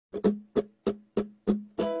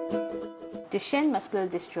Duchenne muscular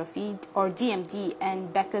dystrophy, or DMD,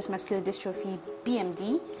 and Becker's muscular dystrophy,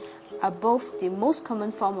 BMD, are both the most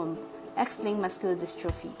common form of X-linked muscular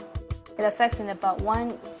dystrophy. It affects in about 1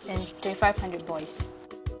 in 3,500 boys.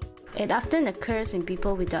 It often occurs in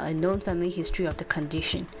people without a known family history of the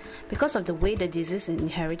condition. Because of the way the disease is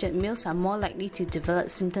inherited, males are more likely to develop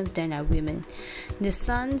symptoms than are women. The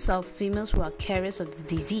sons of females who are carriers of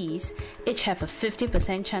the disease each have a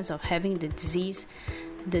 50% chance of having the disease.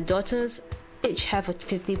 The daughters each have a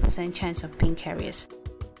 50% chance of being carriers.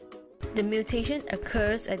 The mutation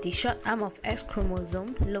occurs at the short arm of X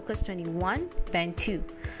chromosome, locus 21, band 2,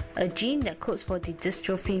 a gene that codes for the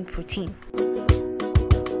dystrophin protein.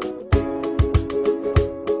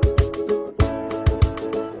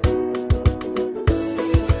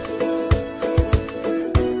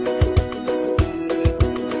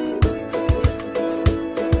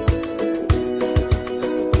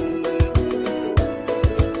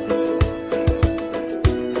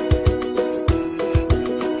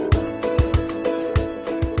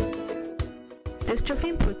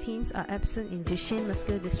 Dystrophin proteins are absent in Duchenne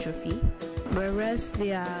muscular dystrophy, whereas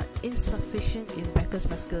they are insufficient in Becker's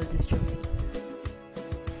muscular dystrophy.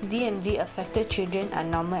 DMD-affected children are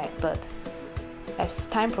normal at birth. As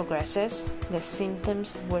time progresses, the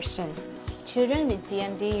symptoms worsen. Children with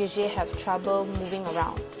DMD usually have trouble moving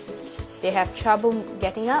around. They have trouble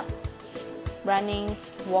getting up, running,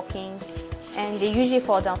 walking, and they usually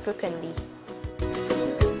fall down frequently.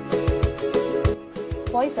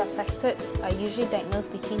 Boys affected are usually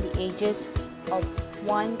diagnosed between the ages of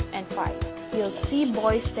 1 and 5. You'll see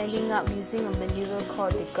boys standing up using a maneuver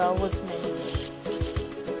called the Galvus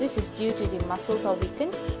maneuver. This is due to the muscles are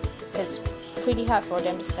weakened. It's pretty hard for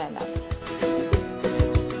them to stand up.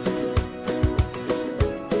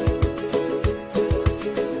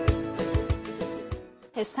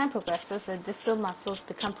 As time progresses, the distal muscles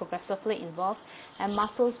become progressively involved and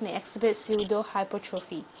muscles may exhibit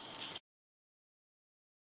pseudo-hypertrophy.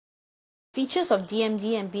 Features of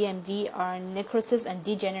DMD and BMD are necrosis and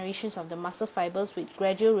degenerations of the muscle fibers with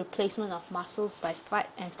gradual replacement of muscles by fat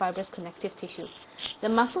and fibrous connective tissue. The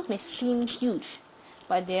muscles may seem huge,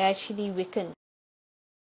 but they are actually weakened.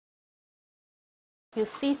 You'll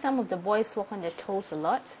see some of the boys walk on their toes a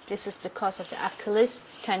lot. This is because of the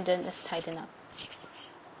Achilles tendon is tightened up.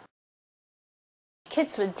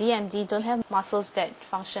 Kids with DMD don't have muscles that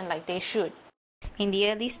function like they should. In the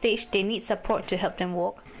early stage, they need support to help them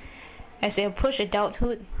walk. As they approach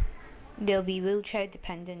adulthood, they'll be wheelchair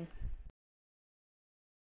dependent.